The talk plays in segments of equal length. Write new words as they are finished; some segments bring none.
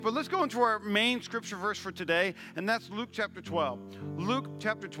But let's go into our main scripture verse for today, and that's Luke chapter 12. Luke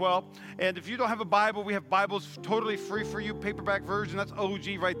chapter 12. And if you don't have a Bible, we have Bibles totally free for you, paperback version. That's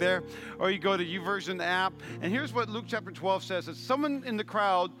OG right there. Or you go to YouVersion app. And here's what Luke chapter 12 says. It's someone in the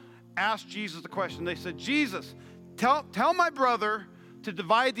crowd asked Jesus the question. They said, Jesus, tell my brother to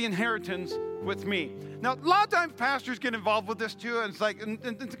divide the inheritance with me. Now, a lot of times pastors get involved with this too, and it's like,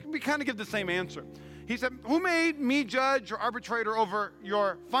 and we kind of give the same answer. He said, who made me judge or arbitrator over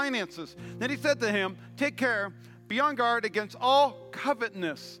your finances? Then he said to him, take care, be on guard against all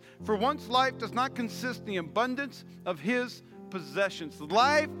covetousness, for one's life does not consist in the abundance of his possessions.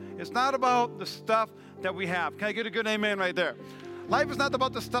 Life is not about the stuff that we have. Can I get a good amen right there? Life is not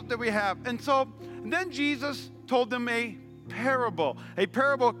about the stuff that we have. And then Jesus told them a parable. A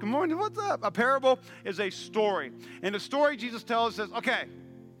parable, good morning, what's up? A parable is a story. And the story Jesus tells says, okay,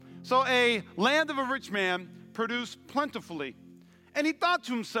 so a land of a rich man produced plentifully. And he thought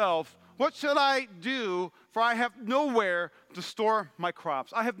to himself, what should I do? For I have nowhere to store my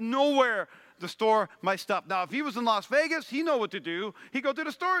crops. I have nowhere to store my stuff. Now, if he was in Las Vegas, he know what to do. He'd go to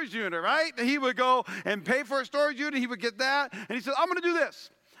the storage unit, right? He would go and pay for a storage unit. He would get that. And he said, I'm going to do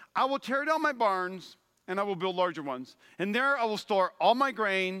this. I will tear down my barns and I will build larger ones. And there I will store all my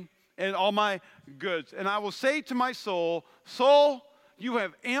grain and all my goods. And I will say to my soul, soul, you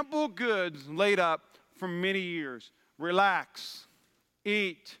have ample goods laid up for many years. Relax,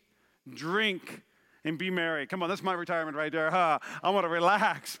 eat, drink, and be merry. Come on, that's my retirement right there. I want to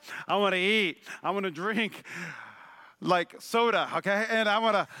relax. I want to eat. I want to drink like soda, okay? And I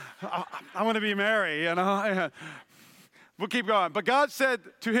want to be merry, you know? We'll keep going. But God said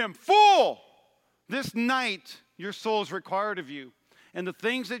to him, fool, this night your soul is required of you. And the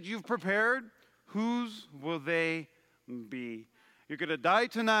things that you've prepared, whose will they be? You're going to die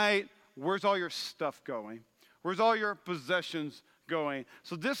tonight. Where's all your stuff going? Where's all your possessions going?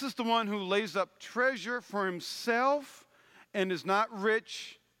 So this is the one who lays up treasure for himself and is not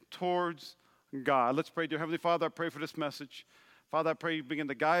rich towards God. Let's pray. Dear Heavenly Father, I pray for this message. Father, I pray you begin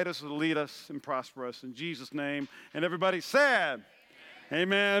to guide us, lead us, and prosper us. In Jesus' name. And everybody said,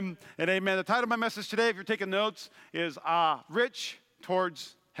 amen and amen. The title of my message today, if you're taking notes, is Rich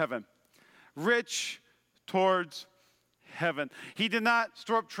Towards Heaven. Rich Towards Heaven. He did not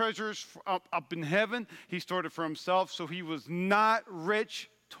store up treasures up in heaven. He stored it for himself, so he was not rich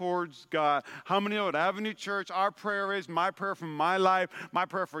towards God. How many know at Avenue Church, our prayer is, my prayer for my life, my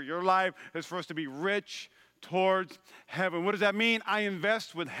prayer for your life is for us to be rich towards heaven. What does that mean? I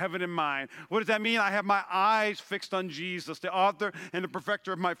invest with heaven in mind. What does that mean? I have my eyes fixed on Jesus, the author and the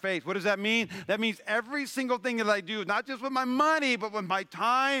perfecter of my faith. What does that mean? That means every single thing that I do, not just with my money, but with my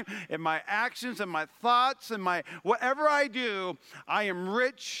time and my actions and my thoughts and my whatever I do, I am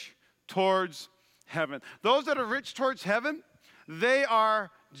rich towards heaven. Those that are rich towards heaven, they are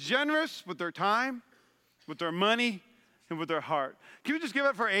generous with their time, with their money, and with their heart. Can you just give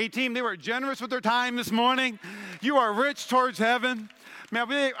it for A-Team? They were generous with their time this morning. You are rich towards heaven. Man,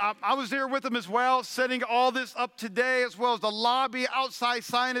 I was there with them as well, setting all this up today, as well as the lobby, outside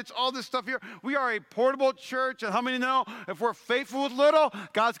signage, all this stuff here. We are a portable church, and how many know if we're faithful with little,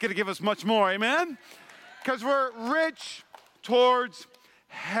 God's going to give us much more, amen? Because we're rich towards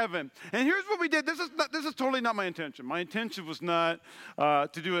heaven. And here's what we did. This is totally not my intention. My intention was not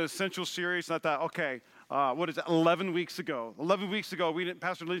to do an essential series. And I thought, okay, 11 weeks ago. 11 weeks ago,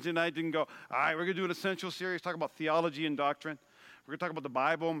 Pastor Lindsay and I didn't go, all right, we're going to do an essential series, talk about theology and doctrine. We're going to talk about the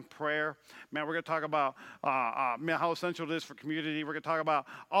Bible and prayer. Man, we're going to talk about how essential it is for community. We're going to talk about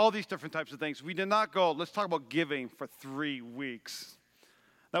all these different types of things. We did not go, let's talk about giving for 3 weeks.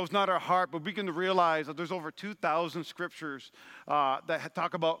 That was not our heart, but we can realize that there's over 2,000 scriptures that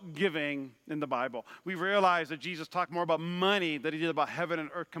talk about giving in the Bible. We realize that Jesus talked more about money than he did about heaven and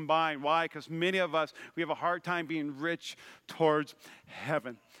earth combined. Why? Because many of us, we have a hard time being rich towards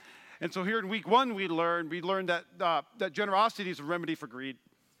heaven. And so here in week 1, we learned that generosity is a remedy for greed.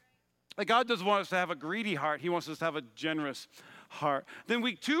 Like God doesn't want us to have a greedy heart. He wants us to have a generous heart. Then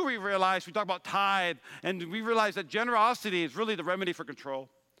week 2, we talk about tithe, and we realize that generosity is really the remedy for control.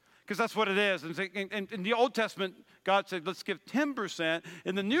 Because that's what it is. And in the Old Testament, God said, let's give 10%.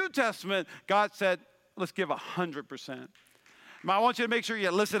 In the New Testament, God said, let's give 100%. I want you to make sure you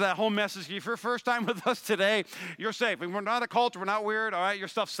listen to that whole message. If you're first time with us today, you're safe. And we're not a cult, we're not weird, all right? Your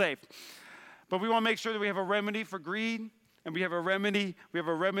stuff's safe. But we want to make sure that we have a remedy for greed, and we have a remedy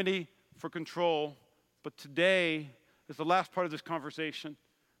for control. But today is the last part of this conversation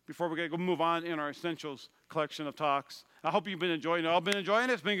before we're going to go move on in our Essentials collection of talks. I hope you've been enjoying it. All been enjoying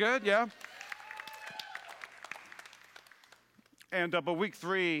it? It's been good, yeah? But week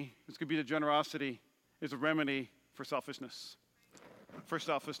 3 is going to be the generosity is a remedy for selfishness. for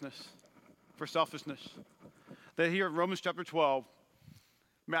selfishness. For selfishness. That here in Romans chapter 12,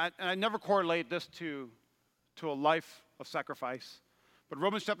 and I never correlate this to a life of sacrifice. But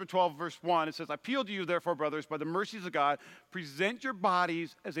Romans chapter 12, verse 1, it says, I appeal to you, therefore, brothers, by the mercies of God, present your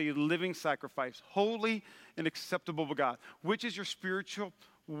bodies as a living sacrifice, holy and acceptable to God, which is your spiritual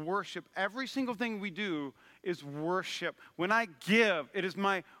worship. Every single thing we do is worship. When I give, it is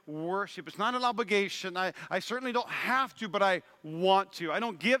my worship. It's not an obligation. I certainly don't have to, but I want to. I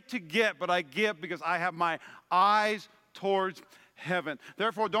don't give to get, but I give because I have my eyes towards heaven.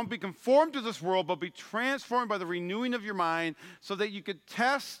 Therefore, don't be conformed to this world, but be transformed by the renewing of your mind, so that you could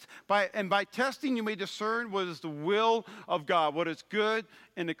test, by testing you may discern what is the will of God, what is good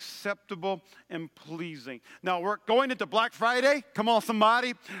and acceptable and pleasing. Now, we're going into Black Friday. Come on,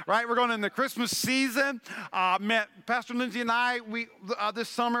 somebody. Right? We're going into the Christmas season. Pastor Lindsay and I, this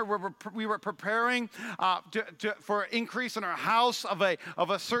summer, we were preparing for an increase in our house of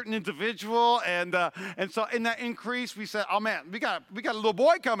a certain individual. And so in that increase, we said, oh, man, we got a little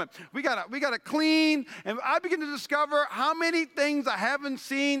boy coming. We got to clean. And I began to discover how many things I haven't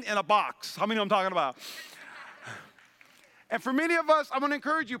seen in a box. How many know what I'm talking about? And for many of us, I want to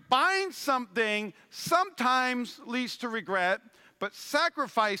encourage you, buying something sometimes leads to regret, but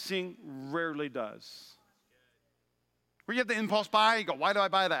sacrificing rarely does. Where you have the impulse buy, you go, why do I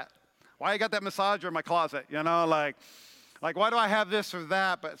buy that? Why I got that massager in my closet? You know, like why do I have this or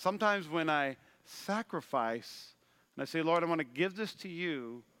that? But sometimes when I sacrifice and I say, Lord, I want to give this to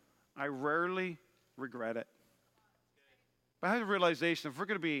you, I rarely regret it. But I had a realization, if we're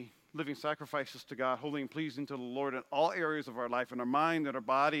going to be living sacrifices to God, holy and pleasing to the Lord in all areas of our life, in our mind, in our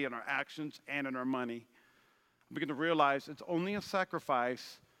body, in our actions, and in our money, we begin to realize it's only a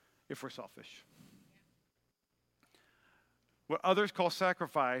sacrifice if we're selfish. What others call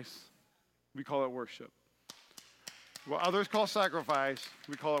sacrifice, we call it worship. What others call sacrifice,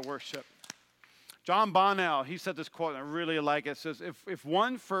 we call it worship. John Bonnell, he said this quote, and I really like it. It says, if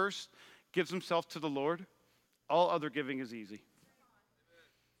one first gives himself to the Lord, all other giving is easy.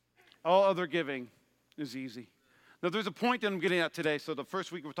 All other giving is easy. Now, there's a point that I'm getting at today. So the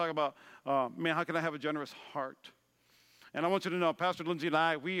first week we're talking about, how can I have a generous heart? And I want you to know, Pastor Lindsay and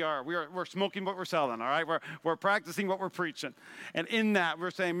I, we're smoking what we're selling, all right? We're practicing what we're preaching. And in that,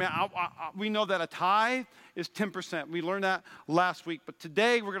 we're saying, we know that a tithe is 10%. We learned that last week. But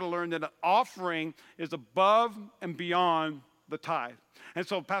today, we're going to learn that an offering is above and beyond the tithe. And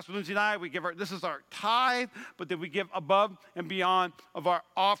so Pastor Lindsay and I, this is our tithe, but then we give above and beyond of our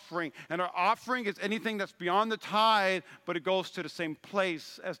offering. And our offering is anything that's beyond the tithe, but it goes to the same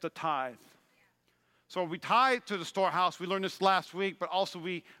place as the tithe. So we tithe to the storehouse. We learned this last week, but also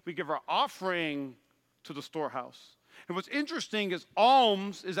we give our offering to the storehouse. And what's interesting is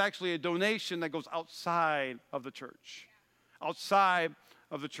alms is actually a donation that goes outside of the church. Outside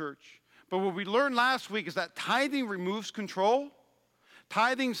of the church. But what we learned last week is that tithing removes control.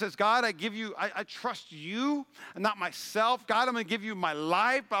 Tithing says, God, I trust you and not myself. God, I'm going to give you my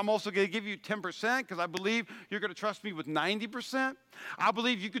life, but I'm also going to give you 10% because I believe you're going to trust me with 90%. I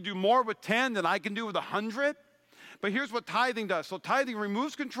believe you could do more with 10 than I can do with 100. But here's what tithing does. So tithing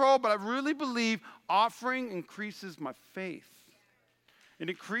removes control, but I really believe offering increases my faith. It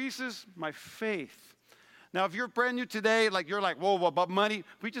increases my faith. Now, if you're brand new today, you're like, whoa, about money,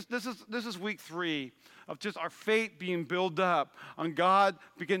 this is week 3 of just our faith being built up on God,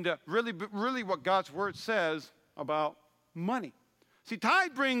 begin to really what God's word says about money. See,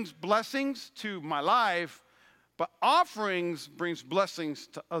 tithe brings blessings to my life, but offerings brings blessings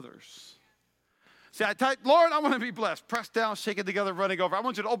to others. See, I typed, Lord, I want to be blessed. Press down, shake it together, running over. I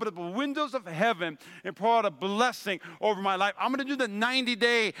want you to open up the windows of heaven and pour out a blessing over my life. I'm going to do the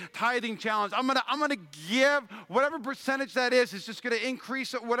 90-day tithing challenge. I'm going to give whatever percentage that is. It's just going to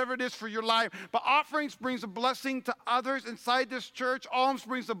increase it, whatever it is for your life. But offerings brings a blessing to others inside this church. Alms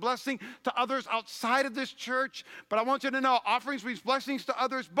brings a blessing to others outside of this church. But I want you to know, offerings brings blessings to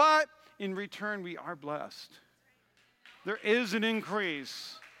others, but in return, we are blessed. There is an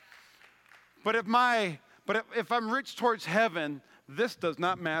increase. But if I'm rich towards heaven, this does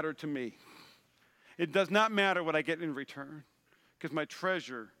not matter to me. It does not matter what I get in return, because my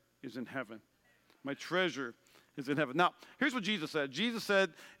treasure is in heaven. My treasure is in heaven. Now, here's what Jesus said. Jesus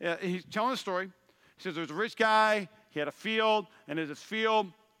said, he's telling a story. He says, there's a rich guy, he had a field, and in his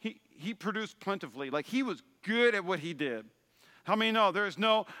field, he produced plentifully. Like, he was good at what he did. How many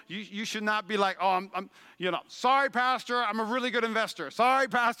know you should not be like, I'm sorry, Pastor, I'm a really good investor. Sorry,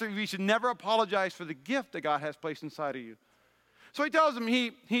 Pastor, you should never apologize for the gift that God has placed inside of you. So he tells him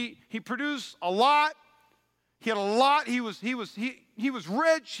he produced a lot. He had a lot. He was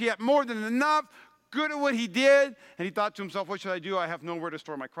rich. He had more than enough. good at what he did, and he thought to himself, what should I do? I have nowhere to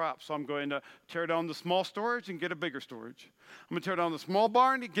store my crops, so I'm going to tear down the small storage and get a bigger storage. I'm going to tear down the small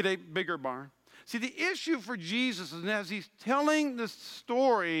barn and get a bigger barn. See, the issue for Jesus is as he's telling this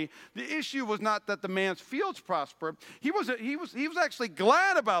story, the issue was not that the man's fields prospered. He was actually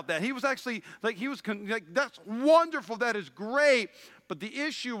glad about that. He was actually like that's wonderful. That is great. But the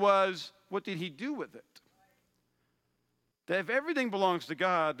issue was, what did he do with it? That if everything belongs to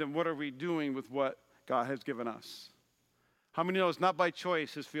God, then what are we doing with what God has given us? How many know it's not by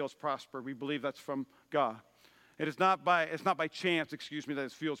choice his fields prosper? We believe that's from God. It's not by chance, that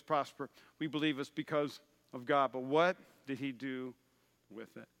his fields prosper. We believe it's because of God. But what did he do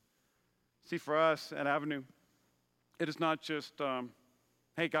with it? See, for us at Avenue, it is not just,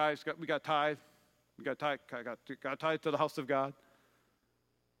 hey guys, we got tithe. We got tithe to the house of God.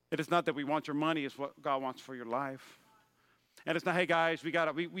 It is not that we want your money, it's what God wants for your life. And it's not, hey guys,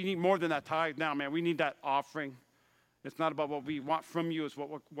 we need more than that tithe now, man. We need that offering. It's not about what we want from you, it's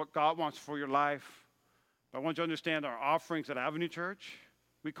what God wants for your life. But I want you to understand our offerings at Avenue Church,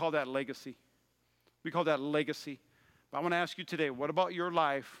 we call that legacy. We call that legacy. But I want to ask you today, what about your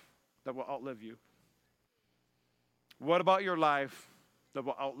life that will outlive you? What about your life that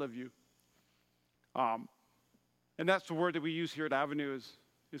will outlive you? And that's the word that we use here at Avenue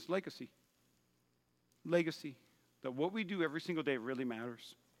is legacy. Legacy. That what we do every single day really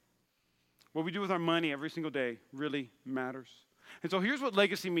matters. What we do with our money every single day really matters. And so here's what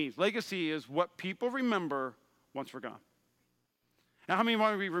legacy means. Legacy is what people remember once we're gone. Now, how many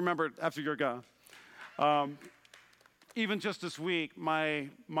want to be remembered after you're gone? Even just this week, my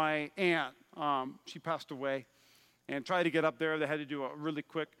aunt, she passed away, and tried to get up there. They had to do a really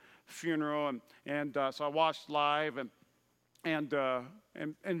quick funeral, and so I watched live, and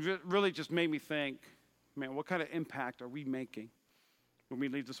really just made me think, man, what kind of impact are we making when we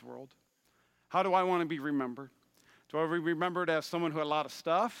leave this world? How do I want to be remembered? Do I want to be remembered as someone who had a lot of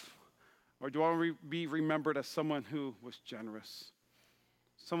stuff? Or do I want to be remembered as someone who was generous?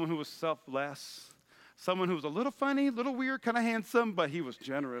 Someone who was selfless? Someone who was a little funny, a little weird, kind of handsome, but he was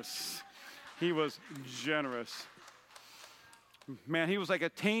generous. He was generous. Man, he was like a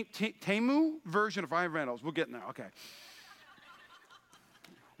Tamu version of Ryan Reynolds. We'll get in there. Okay.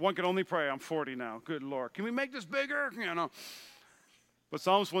 One can only pray. I'm 40 now. Good Lord. Can we make this bigger? You know. But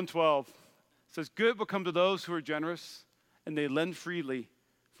Psalms 112 says, good will come to those who are generous, and they lend freely,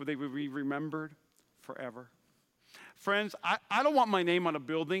 for they will be remembered forever. Friends, I don't want my name on a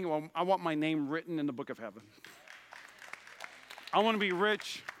building. I want my name written in the book of heaven. I want to be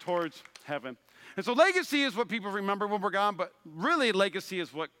rich towards heaven. And so legacy is what people remember when we're gone, but really legacy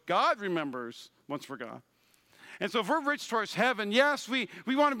is what God remembers once we're gone. And so if we're rich towards heaven, yes, we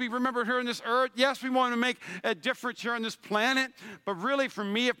want to be remembered here on this earth. Yes, we want to make a difference here on this planet. But really for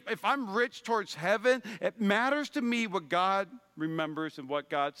me, if I'm rich towards heaven, it matters to me what God remembers and what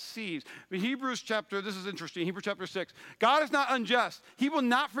God sees. In Hebrews chapter 6, God is not unjust. He will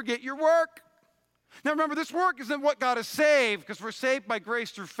not forget your work. Now remember, this work isn't what God has saved, because we're saved by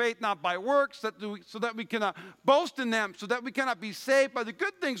grace through faith, not by works, so that we cannot boast in them, so that we cannot be saved by the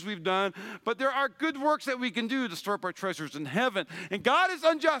good things we've done. But there are good works that we can do to store up our treasures in heaven. And God is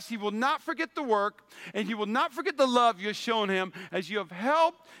unjust. He will not forget the work, and he will not forget the love you have shown him as you have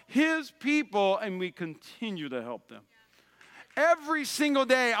helped his people, and we continue to help them. Every single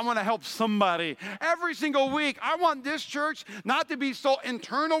day, I want to help somebody. Every single week, I want this church not to be so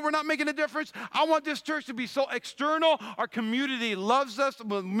internal, we're not making a difference. I want this church to be so external. Our community loves us,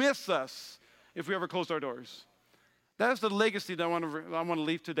 will miss us if we ever close our doors. That is the legacy that I want to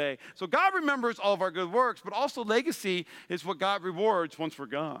leave today. So God remembers all of our good works, but also legacy is what God rewards once we're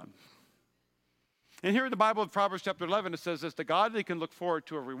gone. And here in the Bible of Proverbs chapter 11, it says this: the godly can look forward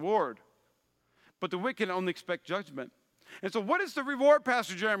to a reward, but the wicked only expect judgment. And so what is the reward,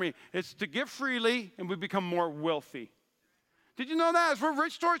 Pastor Jeremy? It's to give freely and we become more wealthy. Did you know that? As we're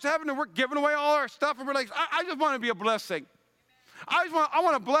rich towards heaven and we're giving away all our stuff, and we're like, I just want to be a blessing. I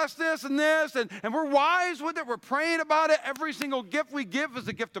want to bless this, and we're wise with it. We're praying about it. Every single gift we give is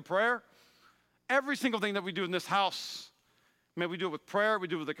a gift of prayer. Every single thing that we do in this house, man, we do it with prayer, we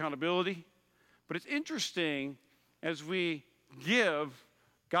do it with accountability. But it's interesting, as we give,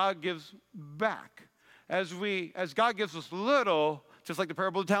 God gives back. As God gives us little, just like the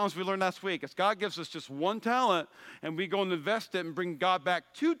parable of the talents we learned last week, as God gives us just one talent and we go and invest it and bring God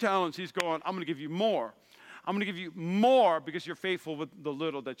back 2 talents, he's going, I'm going to give you more. I'm going to give you more because you're faithful with the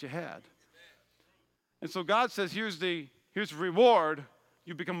little that you had. And so God says, here's the reward.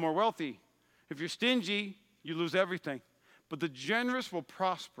 You become more wealthy. If you're stingy, you lose everything. But the generous will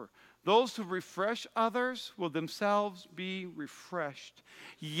prosper. Those who refresh others will themselves be refreshed.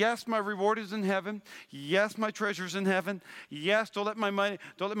 Yes, my reward is in heaven. Yes, my treasure is in heaven. Yes, don't let my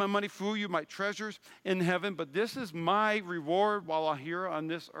money fool you, my treasures in heaven. But this is my reward while I'm here on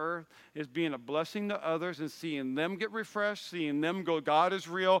this earth, is being a blessing to others and seeing them get refreshed, seeing them go, God is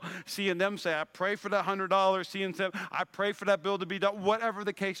real, seeing them say, I pray for that $100, seeing them, I pray for that bill to be done, whatever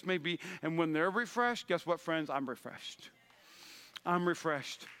the case may be. And when they're refreshed, guess what, friends? I'm refreshed. I'm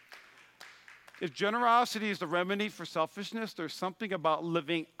refreshed. If generosity is the remedy for selfishness, there's something about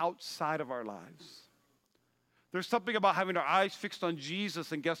living outside of our lives. There's something about having our eyes fixed on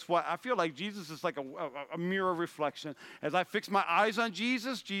Jesus, and guess what? I feel like Jesus is like a mirror reflection. As I fix my eyes on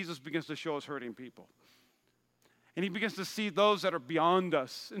Jesus, Jesus begins to show us hurting people. And he begins to see those that are beyond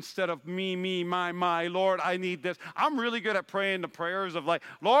us instead of me, my, Lord, I need this. I'm really good at praying the prayers of like,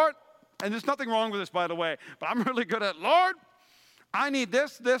 Lord, and there's nothing wrong with this, by the way, but I'm really good at, Lord, I need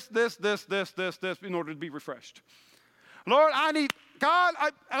this in order to be refreshed. Lord, I need, God,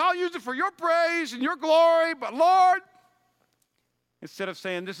 and I'll use it for your praise and your glory, but Lord, instead of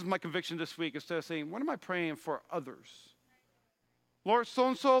saying, this is my conviction this week, instead of saying, what am I praying for others? Lord,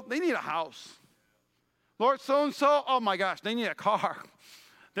 so-and-so, they need a house. Lord, so-and-so, oh my gosh, they need a car.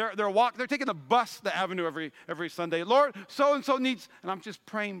 They're taking the bus the avenue every Sunday. Lord, so-and-so needs, and I'm just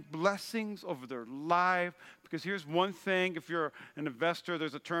praying blessings over their life. Because here's one thing, if you're an investor,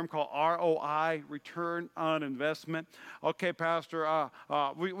 there's a term called ROI, return on investment. Okay, Pastor,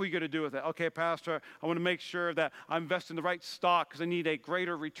 what are you going to do with it? Okay, Pastor, I want to make sure that I invest in the right stock because I need a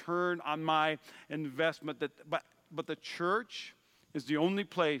greater return on my investment. But the church is the only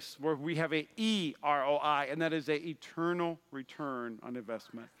place where we have a E-ROI, and that is an eternal return on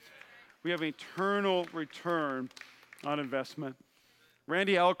investment. We have an eternal return on investment.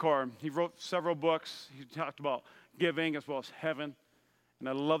 Randy Alcorn, he wrote several books. He talked about giving as well as heaven. And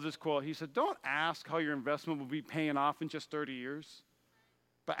I love this quote. He said, don't ask how your investment will be paying off in just 30 years,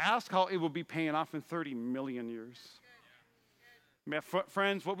 but ask how it will be paying off in 30 million years.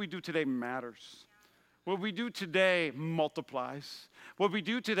 Friends, what we do today matters. What we do today multiplies. What we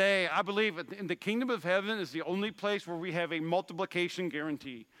do today, I believe, in the kingdom of heaven is the only place where we have a multiplication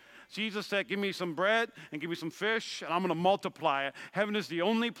guarantee. Jesus said, give me some bread and give me some fish, and I'm going to multiply it. Heaven is the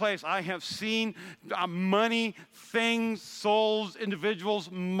only place I have seen money, things, souls, individuals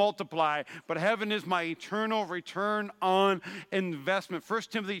multiply. But heaven is my eternal return on investment. 1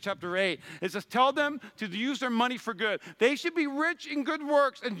 Timothy chapter 8, it says, tell them to use their money for good. They should be rich in good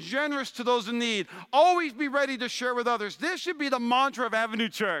works and generous to those in need. Always be ready to share with others. This should be the mantra of Avenue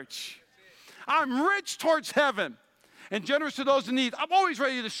Church. I'm rich towards heaven and generous to those in need. I'm always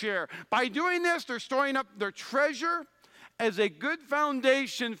ready to share. By doing this, they're storing up their treasure as a good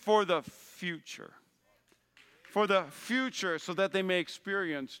foundation for the future. For the future, so that they may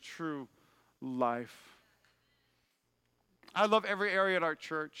experience true life. I love every area at our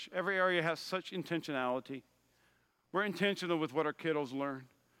church. Every area has such intentionality. We're intentional with what our kiddos learn.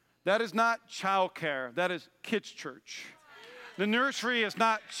 That is not childcare. That is kids' church. The nursery is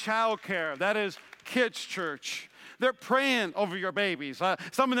not childcare. That is kids' church. They're praying over your babies.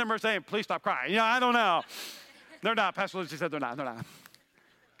 Some of them are saying, please stop crying. Yeah, I don't know. They're not. Pastor Lindsay said they're not.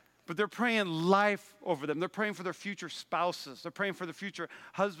 But they're praying life over them. They're praying for their future spouses. They're praying for their future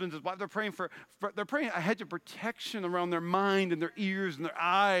husbands. They're praying a hedge of protection around their mind and their ears and their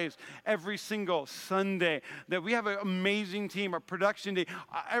eyes every single Sunday. That we have an amazing team, our production team,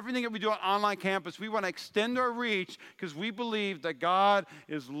 everything that we do on online campus. We want to extend our reach because we believe that God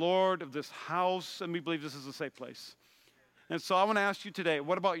is Lord of this house, and we believe this is a safe place. And so I want to ask you today,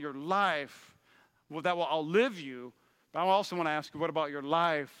 what about your life? Well, that will outlive you. But I also want to ask you, what about your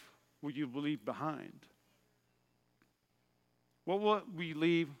life will you leave behind? What will we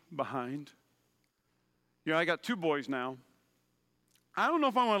leave behind? You know, I got 2 boys now. I don't know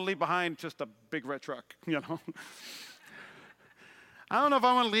if I want to leave behind just a big red truck, you know. I don't know if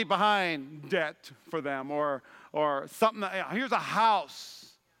I want to leave behind debt for them or something. Here's a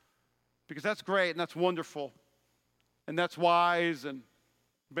house, because that's great and that's wonderful and that's wise and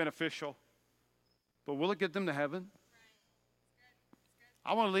beneficial. But will it get them to heaven?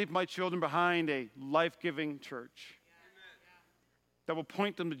 I want to leave my children behind a life-giving church that will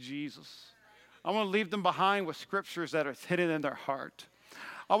point them to Jesus. I want to leave them behind with scriptures that are hidden in their heart.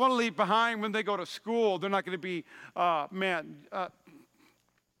 I want to leave behind when they go to school, they're not going to be, I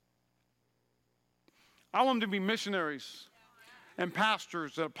want them to be missionaries and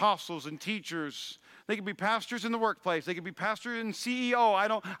pastors and apostles and teachers. They can be pastors in the workplace. They can be pastors and CEO. I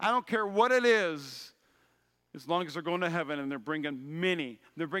don't care what it is. As long as they're going to heaven and they're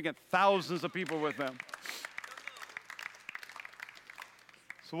bringing thousands of people with them.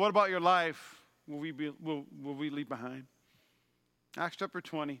 So what about your life will we leave behind? Acts chapter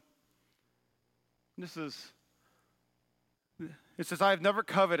 20. It says, I have never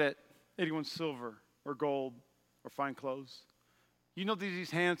coveted anyone's silver or gold or fine clothes. You know that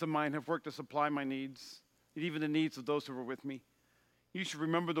these hands of mine have worked to supply my needs, and even the needs of those who were with me. You should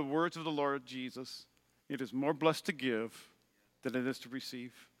remember the words of the Lord Jesus. It is more blessed to give than it is to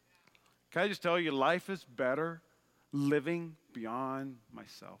receive. Can I just tell you, life is better living beyond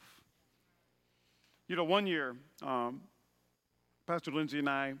myself. You know, one year, Pastor Lindsay and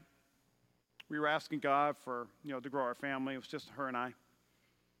I, we were asking God for, to grow our family. It was just her and I.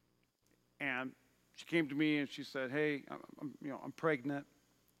 And she came to me and she said, hey, I'm pregnant.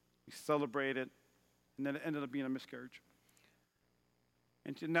 We celebrated. And then it ended up being a miscarriage.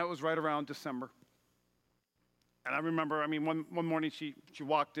 And that was right around December. And I remember, one morning she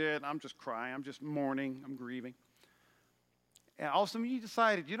walked in. I'm just crying. I'm just mourning. I'm grieving. And all of a sudden you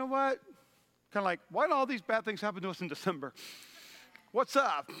decided, you know what? Kind of like, why did all these bad things happen to us in December? What's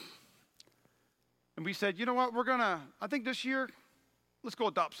up? And we said, you know what? I think this year, let's go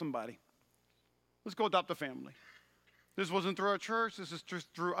adopt somebody. Let's go adopt a family. This wasn't through our church. This is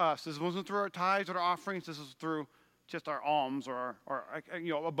just through us. This wasn't through our tithes or our offerings. This is through just our alms or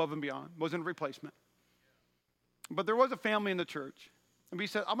above and beyond. It wasn't a replacement. But there was a family in the church. And we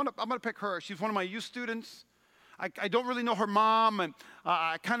said, I'm gonna pick her. She's one of my youth students. I don't really know her mom, and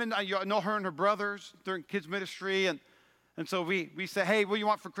I kind of know her and her brothers during kids ministry, and so we said, hey, what do you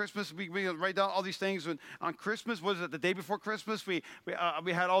want for Christmas? We write down all these things. And on Christmas, was it the day before Christmas? We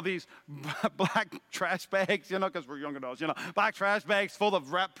had all these black trash bags, because we're young adults, black trash bags full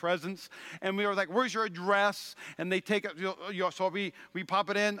of wrapped presents. And we were like, where's your address? And they take it, so we pop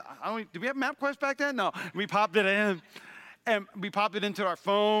it in. Did we have MapQuest back then? No, we popped it in. And we popped it into our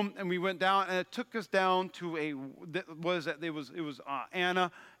phone, and we went down, and it took us down to it was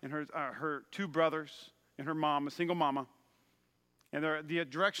Anna and her two brothers and her mom, a single mama. And the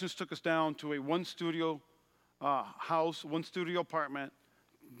directions took us down to a one-studio house, one-studio apartment,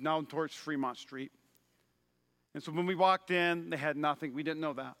 down towards Fremont Street. And so when we walked in, they had nothing. We didn't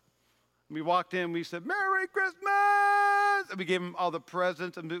know that. We walked in, we said, Merry Christmas! And we gave them all the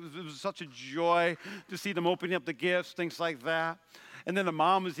presents, and it was such a joy to see them opening up the gifts, things like that. And then the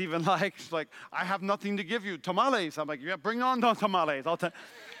mom was even like, I have nothing to give you, tamales. I'm like, yeah, bring on the tamales.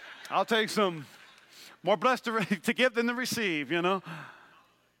 I'll take some. More blessed to give than to receive, And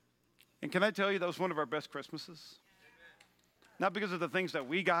can I tell you, that was one of our best Christmases? Not because of the things that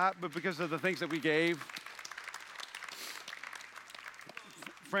we got, but because of the things that we gave.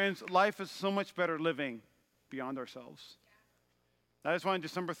 Friends, life is so much better living beyond ourselves. That is why on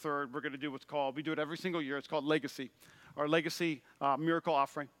December 3rd, we're going to do what's called, we do it every single year, it's called Legacy, our Legacy Miracle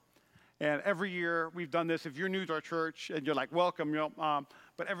Offering. And every year we've done this. If you're new to our church and you're like, welcome,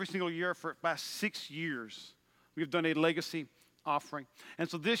 but every single year for the past 6 years, we've done a legacy offering. And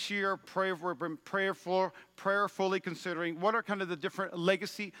so this year, we've been prayerfully considering what are kind of the different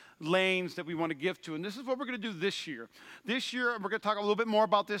legacy lanes that we want to give to. And this is what we're going to do this year. This year, we're going to talk a little bit more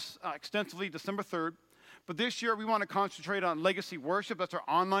about this extensively December 3rd. But this year, we want to concentrate on legacy worship. That's our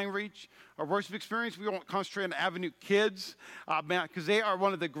online reach, our worship experience. We want to concentrate on Avenue Kids, because they are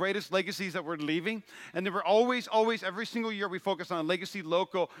one of the greatest legacies that we're leaving. And then we're always, every single year, we focus on Legacy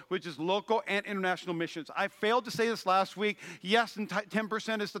Local, which is local and international missions. I failed to say this last week. Yes, and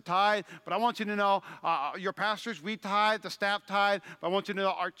 10% is the tithe, but I want you to know, your pastors, we tithe, the staff tithe, but I want you to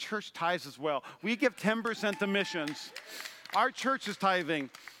know our church tithes as well. We give 10% to missions. Our church is tithing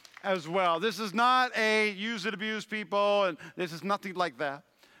as well. This is not a use and abuse people, and this is nothing like that.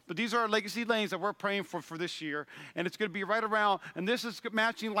 But these are our legacy lanes that we're praying for this year, and it's going to be right around, and this is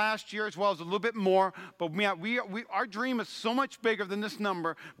matching last year as well as a little bit more, but our dream is so much bigger than this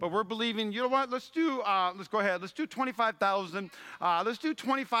number, but we're believing, you know what, let's go ahead, let's do 25,000, let's do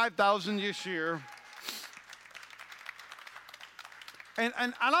 25,000 this year. And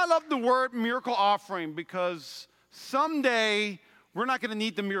I love the word miracle offering, because someday we're not going to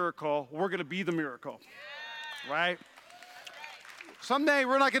need the miracle. We're going to be the miracle, right? Someday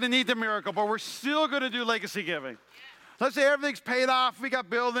we're not going to need the miracle, but we're still going to do legacy giving. Let's say everything's paid off. We got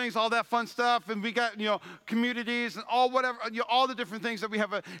buildings, all that fun stuff, and we got, communities and all the different things that we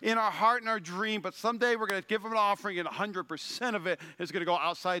have in our heart and our dream. But someday we're going to give them an offering, and 100% of it is going to go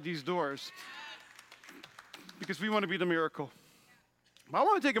outside these doors, because we want to be the miracle. I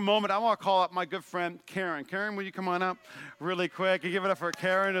want to take a moment. I want to call up my good friend, Karen. Karen, will you come on up really quick? You give it up for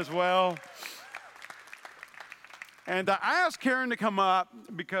Karen as well. And I asked Karen to come up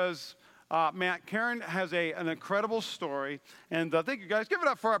because, Karen has an incredible story. And thank you, guys. Give it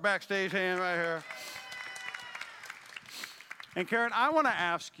up for our backstage hand right here. And Karen, I want to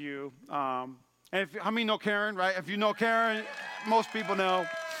ask you, how many know Karen, right? If you know Karen, most people know.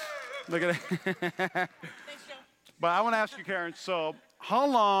 Look at it. Thanks, Joe. But I want to ask you, Karen, so how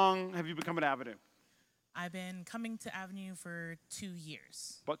long have you been coming to Avenue? I've been coming to Avenue for 2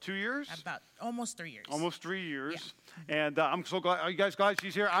 years. About 2 years? About almost 3 years. Almost 3 years. Yeah. And I'm so glad. Are you guys glad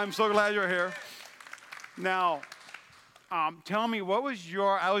she's here? I'm so glad you're here. Now, tell me, I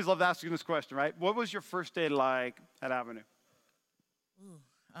always love asking this question, right? What was your first day like at Avenue?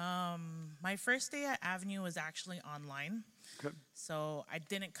 My first day at Avenue was actually online. Okay. So I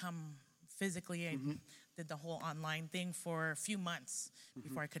didn't come physically. I did the whole online thing for a few months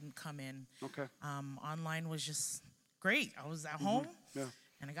before I couldn't come in. Okay. Online was just great. I was at home,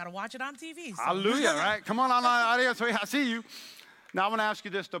 and I got to watch it on TV. So. Hallelujah, right? Come on, online audience. I see you. Now I want to ask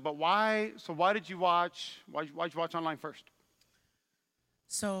you this though, but why did you watch online first?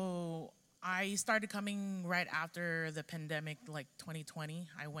 So I started coming right after the pandemic, like 2020.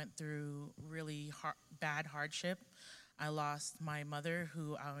 I went through really bad hardship. I lost my mother,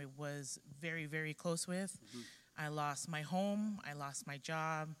 who I was very, very close with. I lost my home. I lost my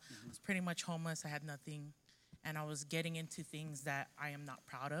job. I was pretty much homeless. I had nothing. And I was getting into things that I am not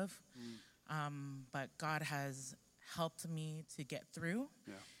proud of. But God has helped me to get through.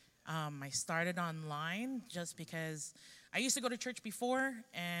 Yeah. I started online just because I used to go to church before,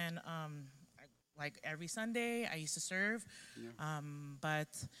 and like every Sunday I used to serve. Yeah. But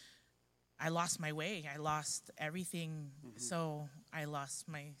I lost my way. I lost everything. So I lost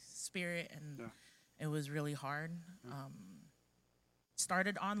my spirit, and it was really hard.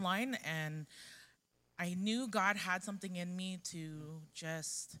 Started online, and I knew God had something in me to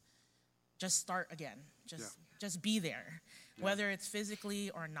just start again. Just be there, whether it's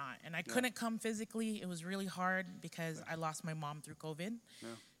physically or not. And I couldn't come physically. It was really hard because I lost my mom through COVID. Yeah.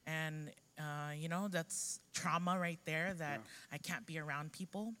 And, that's trauma right there that I can't be around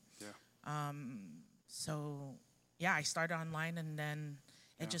people. Yeah. So, I started online, and then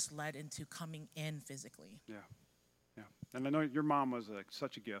it just led into coming in physically. Yeah. Yeah. And I know your mom was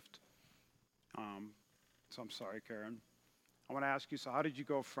such a gift. So I'm sorry, Karen. I want to ask you, so how did you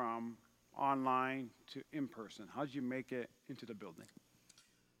go from online to in person? How did you make it into the building?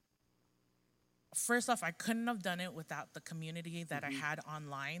 First off, I couldn't have done it without the community that I had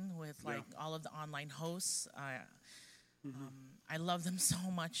online with all of the online hosts. I love them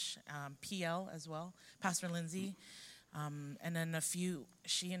so much. PL as well, Pastor Lindsay. And then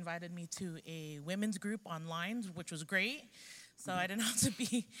she invited me to a women's group online, which was great. So I didn't have to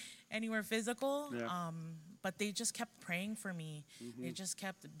be anywhere physical. Yeah. But they just kept praying for me. They just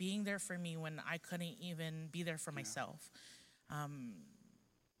kept being there for me when I couldn't even be there for myself.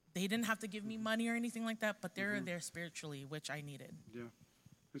 They didn't have to give me money or anything like that, but they were there spiritually, which I needed. Yeah.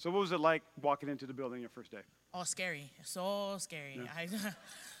 And so what was it like walking into the building your first day? Oh, scary. So scary. Yeah.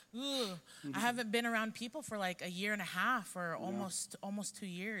 I haven't been around people for like a year and a half or almost 2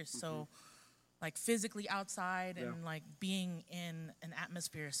 years. So like physically outside and like being in an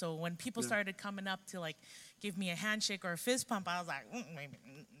atmosphere. So when people started coming up to like give me a handshake or a fist pump, I was like, maybe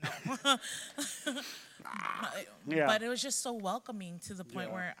no. But it was just so welcoming to the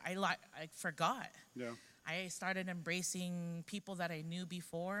point where I forgot. Yeah. I started embracing people that I knew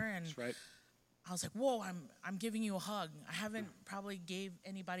before, and that's right. I was like, whoa, I'm giving you a hug. I haven't probably gave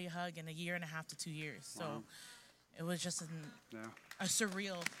anybody a hug in a year and a half to 2 years. So it was just a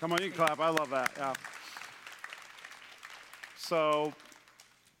surreal. Come on, you clap. I love that. Yeah. So,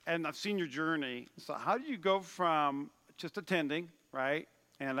 and I've seen your journey. So how did you go from just attending, right?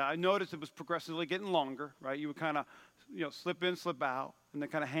 And I noticed it was progressively getting longer, right? You would kind of, slip in, slip out, and then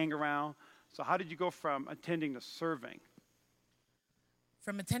kind of hang around. So how did you go from attending to serving?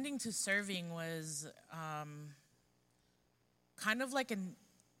 From attending to serving was kind of like a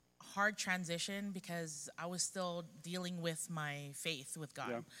hard transition because I was still dealing with my faith with God.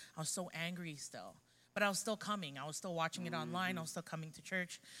 Yeah. I was so angry still, but I was still coming. I was still watching it online. I was still coming to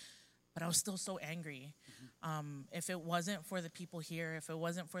church, but I was still so angry. If it wasn't for the people here, if it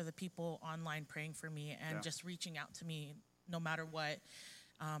wasn't for the people online praying for me and just reaching out to me no matter what,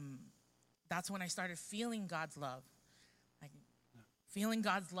 that's when I started feeling God's love. Feeling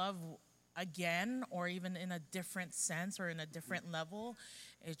God's love again, or even in a different sense or in a different level.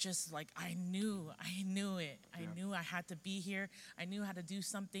 It's just like I knew it. I knew I had to be here. I knew how to do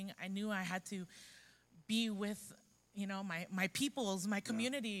something. I knew I had to be with, my peoples, my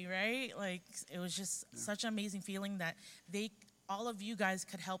community, right? Like it was just such an amazing feeling that all of you guys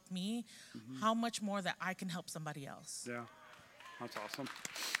could help me. How much more that I can help somebody else. Yeah, that's awesome.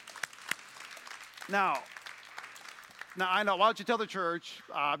 Now I know, why don't you tell the church,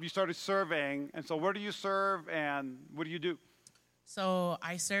 you started serving, and so where do you serve and what do you do? So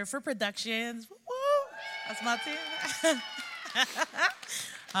I serve for productions. Woo! That's my team.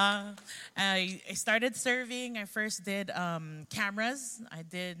 I started serving. I first did cameras. I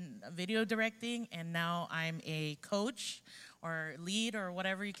did video directing, and now I'm a coach or lead or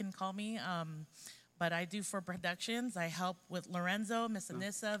whatever you can call me. But I do for productions. I help with Lorenzo, Miss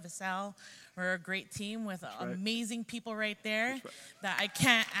Anissa, Visal. We're a great team with amazing people right there that I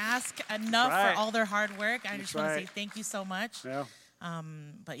can't ask enough for all their hard work. I just want to say thank you so much. Yeah.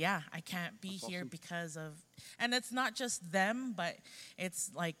 But yeah, I can't be here because of, and it's not just them, but it's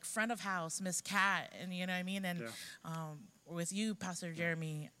like front of house, Miss Cat, and you know what I mean? And with you, Pastor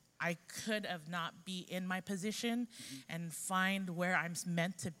Jeremy, I could have not be in my position and find where I'm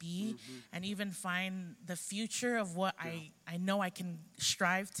meant to be and even find the future of what I know I can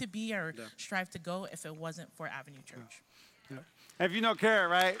strive to be or strive to go if it wasn't for Avenue Church. Yeah. And if you know Kara,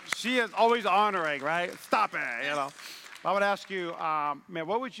 right, she is always honoring, right? Stop it, you know. I would ask you, man,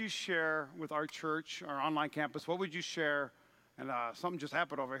 what would you share with our church, our online campus? What would you share? And something just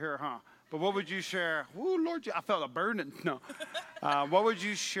happened over here, huh? But what would you share? Ooh, Lord, I felt a burden. No. What would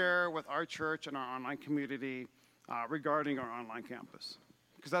you share with our church and our online community regarding our online campus?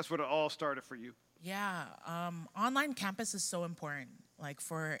 Because that's what it all started for you. Yeah, online campus is so important, like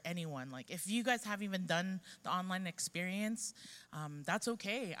for anyone. Like if you guys haven't even done the online experience, that's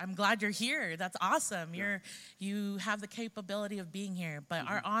okay. I'm glad you're here. That's awesome. You have the capability of being here. But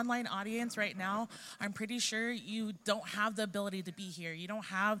our online audience right now, I'm pretty sure you don't have the ability to be here. You don't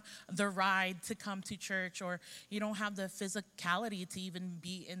have the ride to come to church, or you don't have the physicality to even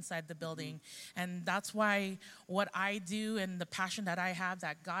be inside the building. And that's why what I do and the passion that I have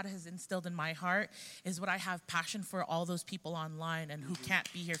that God has instilled in my heart is what I have passion for all those people online and who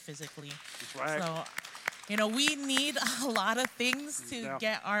can't be here physically. That's right. So, you know, we need a lot of things to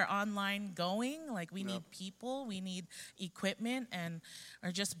get our online going. Like we need people, we need equipment, and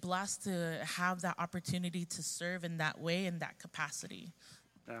are just blessed to have that opportunity to serve in that way, in that capacity.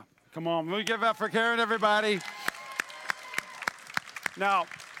 Yeah, come on. We give it up for Karen, everybody. Now,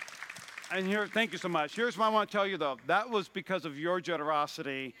 and here, thank you so much. Here's what I want to tell you, though. That was because of your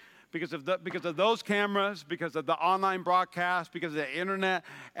generosity. Because of those cameras, because of the online broadcast, because of the internet,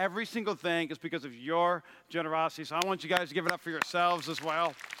 every single thing is because of your generosity. So I want you guys to give it up for yourselves as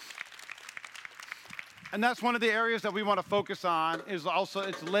well. And that's one of the areas that we want to focus on is also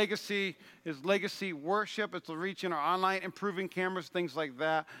it's legacy worship, it's reaching our online, improving cameras, things like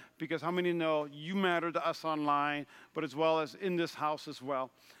that. Because how many know you matter to us online, but as well as in this house as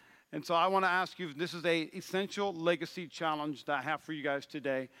well. And so I want to ask you, this is an essential legacy challenge that I have for you guys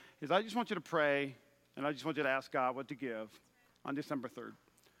today, is I just want you to pray, and I just want you to ask God what to give on December 3rd.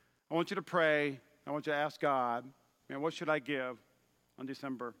 I want you to pray. I want you to ask God, man, what should I give on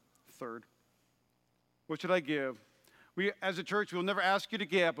December 3rd? What should I give? We, as a church, we'll never ask you to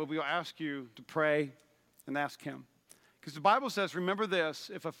give, but we'll ask you to pray and ask Him. Because the Bible says, remember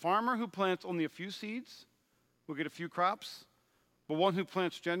this, if a farmer who plants only a few seeds will get a few crops, but one who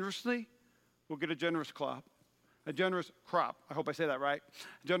plants generously will get a generous crop. A generous crop. I hope I say that right.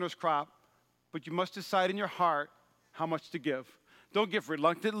 A generous crop. But you must decide in your heart how much to give. Don't give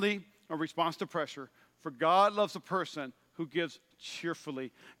reluctantly or response to pressure. For God loves a person who gives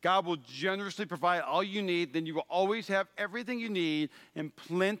cheerfully. God will generously provide all you need. Then you will always have everything you need and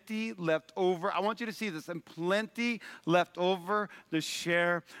plenty left over. I want you to see this, and plenty left over to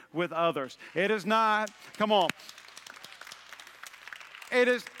share with others. It is not, come on. It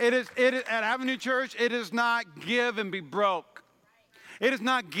is at Avenue Church, it is not give and be broke. It is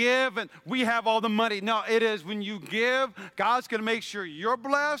not give and we have all the money. No, it is when you give, God's going to make sure you're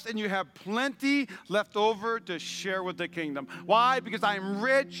blessed and you have plenty left over to share with the kingdom. Why? Because I am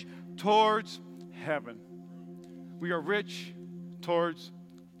rich towards heaven. We are rich towards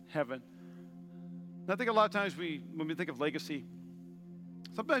heaven. And I think a lot of times when we think of legacy,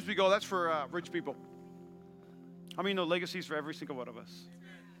 sometimes we go, that's for rich people. How many know legacies for every single one of us?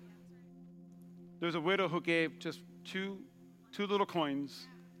 There's a widow who gave just two little coins.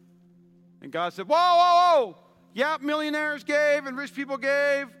 And God said, whoa, whoa, whoa. Yeah, millionaires gave and rich people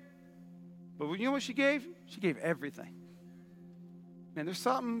gave. But you know what she gave? She gave everything. Man, there's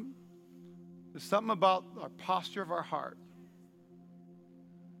something about our posture of our heart.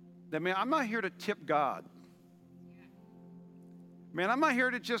 That, man, I'm not here to tip God. Man, I'm not here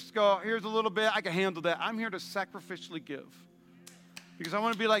to just go, here's a little bit, I can handle that. I'm here to sacrificially give. Because I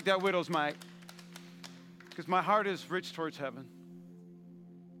want to be like that widow's mite. Because my heart is rich towards heaven.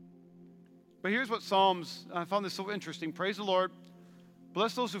 But here's what Psalms, I found this so interesting. Praise the Lord.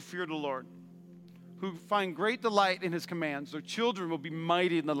 Bless those who fear the Lord, who find great delight in His commands. Their children will be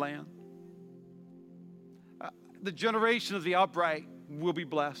mighty in the land. the generation of the upright will be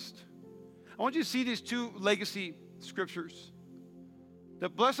blessed. I want you to see these two legacy scriptures.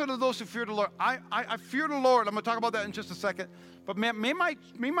 That blessed are those who fear the Lord. I fear the Lord. I'm going to talk about that in just a second. But man, may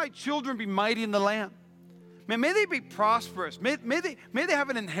my children be mighty in the land. Man, may they be prosperous. May they have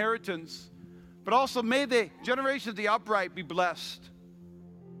an inheritance. But also may the generation of the upright be blessed.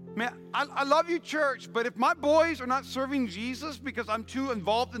 Man, I love you, church, but if my boys are not serving Jesus because I'm too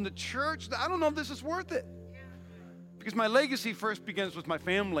involved in the church, I don't know if this is worth it. Because my legacy first begins with my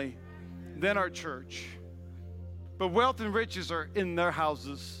family, then our church. But wealth and riches are in their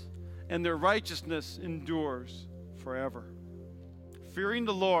houses, and their righteousness endures forever. Fearing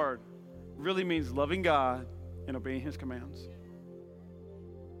the Lord really means loving God and obeying His commands.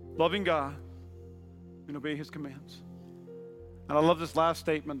 Loving God and obeying His commands. And I love this last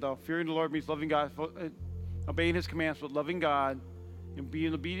statement, though. Fearing the Lord means loving God, obeying His commands, but loving God and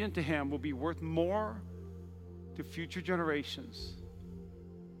being obedient to Him will be worth more to future generations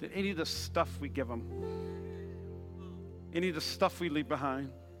than any of the stuff we give them. Any of the stuff we leave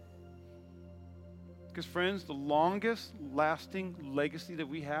behind. Because friends, the longest lasting legacy that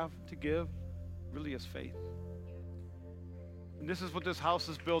we have to give really is faith. And this is what this house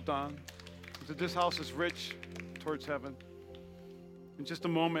is built on. That this house is rich towards heaven. In just a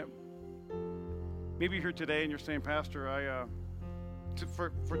moment, maybe you're here today and you're saying, Pastor,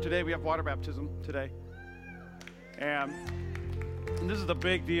 for today we have water baptism today. And this is a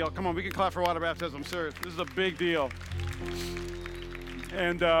big deal. Come on, we can clap for water baptism. I'm serious. This is a big deal.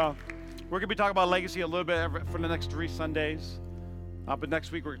 And we're going to be talking about legacy a little bit for the next 3 Sundays. But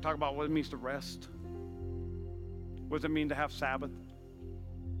next week we're going to talk about what it means to rest. What does it mean to have Sabbath?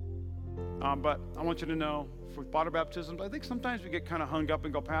 But I want you to know, for water baptisms, I think sometimes we get kind of hung up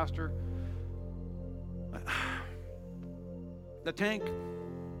and go, Pastor, the tank.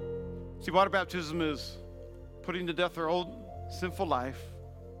 See, water baptism is putting to death our old sinful life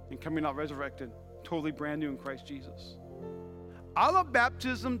and coming out resurrected, totally brand new in Christ Jesus. I love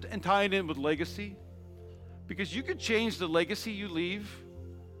baptism and tying in with legacy because you could change the legacy you leave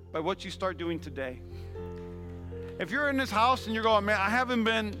by what you start doing today. If you're in this house and you're going, man, I haven't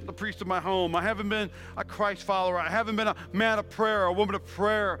been the priest of my home. I haven't been a Christ follower. I haven't been a man of prayer, a woman of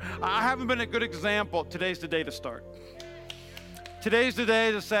prayer. I haven't been a good example. Today's the day to start. Today's the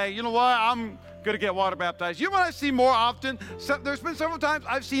day to say, you know what, I'm going to get water baptized. You know what I see more often? There's been several times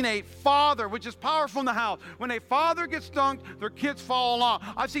I've seen a father, which is powerful in the house. When a father gets dunked, their kids follow along.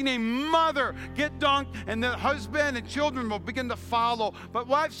 I've seen a mother get dunked, and the husband and children will begin to follow. But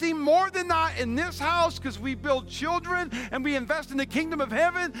what I've seen more than that in this house, because we build children and we invest in the kingdom of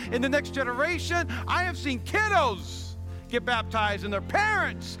heaven in the next generation, I have seen kiddos get baptized and their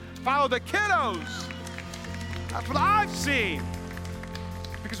parents follow the kiddos. That's what I've seen.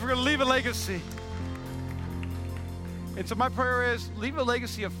 Because we're going to leave a legacy. And so my prayer is, leave a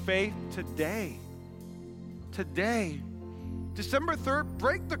legacy of faith today. Today. December 3rd,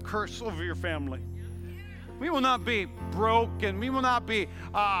 break the curse over your family. We will not be broken. We will not be...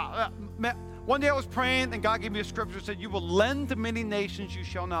 one day I was praying and God gave me a scripture that said, you will lend to many nations, you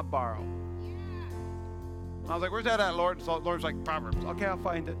shall not borrow. I was like, where's that at, Lord? So the Lord's like, Proverbs. Okay, I'll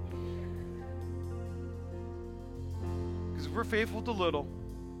find it. Because if we're faithful to little,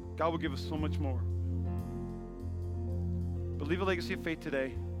 God will give us so much more. But leave a legacy of faith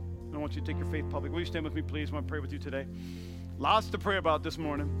today. And I want you to take your faith public. Will you stand with me, please? I want to pray with you today. Lots to pray about this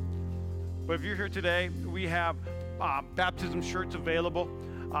morning. But if you're here today, we have baptism shirts available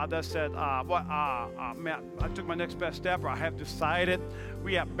that said, man, I took my next best step, or I have decided.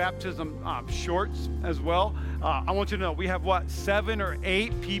 We have baptism shorts as well. I want you to know, we have 7 or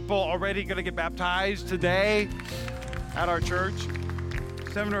 8 people already going to get baptized today at our church.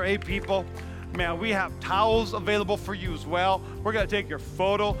 7 or 8 people. Man, we have towels available for you as well. We're going to take your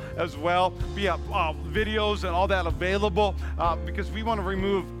photo as well. We have videos and all that available because we want to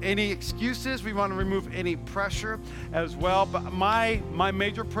remove any excuses. We want to remove any pressure as well. But my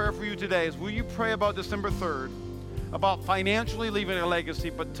major prayer for you today is, will you pray about December 3rd, about financially leaving a legacy,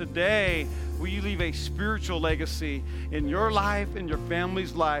 but today, will you leave a spiritual legacy in your life, in your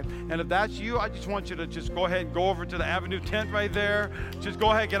family's life? And if that's you, I just want you to just go ahead and go over to the Avenue tent right there. Just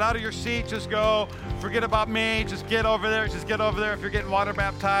go ahead, get out of your seat. Just go. Forget about me. Just get over there. Just get over there if you're getting water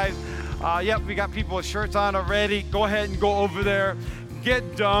baptized. Yep, we got people with shirts on already. Go ahead and go over there. Get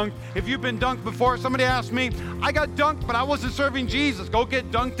dunked. If you've been dunked before, somebody asked me, I got dunked, but I wasn't serving Jesus. Go get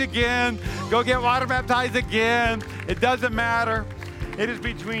dunked again. Go get water baptized again. It doesn't matter. It is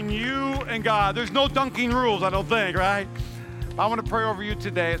between you and God. There's no dunking rules, I don't think, right? I want to pray over you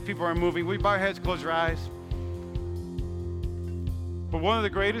today as people are moving. Will you bow your heads, close your eyes? But one of the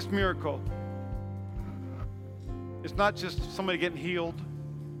greatest miracles It's not just somebody getting healed.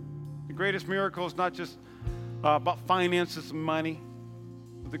 The greatest miracle is not just about finances and money.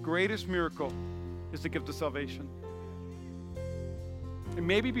 But the greatest miracle is the gift of salvation. And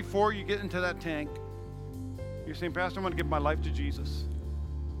maybe before you get into that tank, you're saying, Pastor, I want to give my life to Jesus.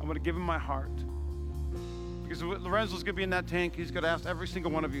 I want to give him my heart. Because Lorenzo's going to be in that tank. He's going to ask every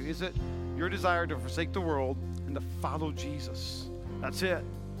single one of you, is it your desire to forsake the world and to follow Jesus? That's it.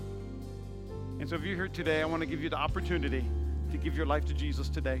 And so if you're here today, I want to give you the opportunity to give your life to Jesus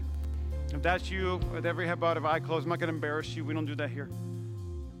today. If that's you, with every head bowed, every eye closed, I'm not going to embarrass you. We don't do that here.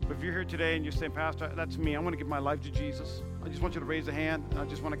 But if you're here today and you're saying, Pastor, that's me. I want to give my life to Jesus. I just want you to raise a hand, and I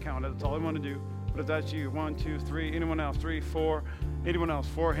just want to count it. That's all I want to do. But if that's you, 1, 2, 3, anyone else? 3, 4, anyone else?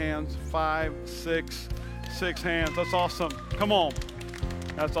 4 hands, 5, 6 hands. That's awesome. Come on.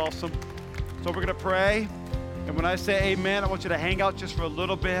 That's awesome. So we're going to pray. And when I say amen, I want you to hang out just for a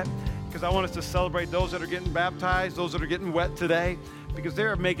little bit, because I want us to celebrate those that are getting baptized, those that are getting wet today, because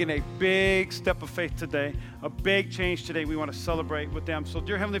they're making a big step of faith today, a big change today. We want to celebrate with them. So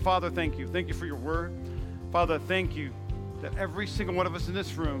dear Heavenly Father, thank you. Thank you for your word. Father, thank you that every single one of us in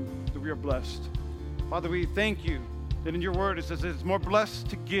this room, that we are blessed. Father, we thank you that in your word it says it's more blessed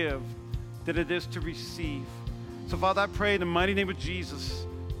to give than it is to receive. So Father, I pray in the mighty name of Jesus,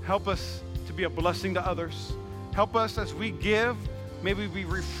 help us to be a blessing to others. Help us as we give, may we be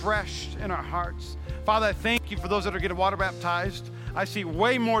refreshed in our hearts. Father, I thank you for those that are getting water baptized. I see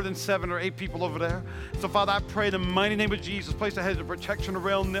way more than 7 or 8 people over there. So, Father, I pray in the mighty name of Jesus, place a hedge of protection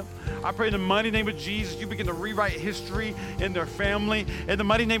around them. I pray in the mighty name of Jesus, you begin to rewrite history in their family. In the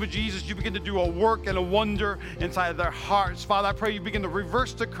mighty name of Jesus, you begin to do a work and a wonder inside of their hearts. Father, I pray you begin to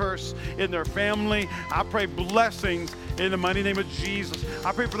reverse the curse in their family. I pray blessings in the mighty name of Jesus.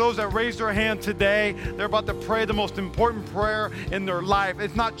 I pray for those that raised their hand today. They're about to pray the most important prayer in their life.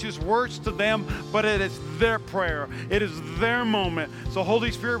 It's not just words to them, but it is their prayer. It is their moment. So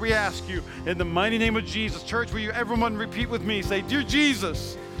Holy Spirit, we ask you in the mighty name of Jesus. Church, will you everyone repeat with me? Say, dear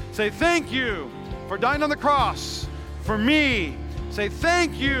Jesus, say thank you for dying on the cross for me. Say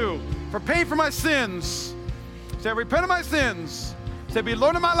thank you for paying for my sins. Say I repent of my sins. Say be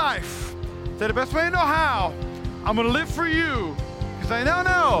Lord of my life. Say the best way I know how, I'm going to live for you, because I now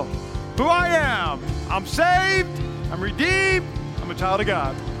know who I am. I'm saved. I'm redeemed. I'm a child of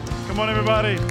God. Come on, everybody.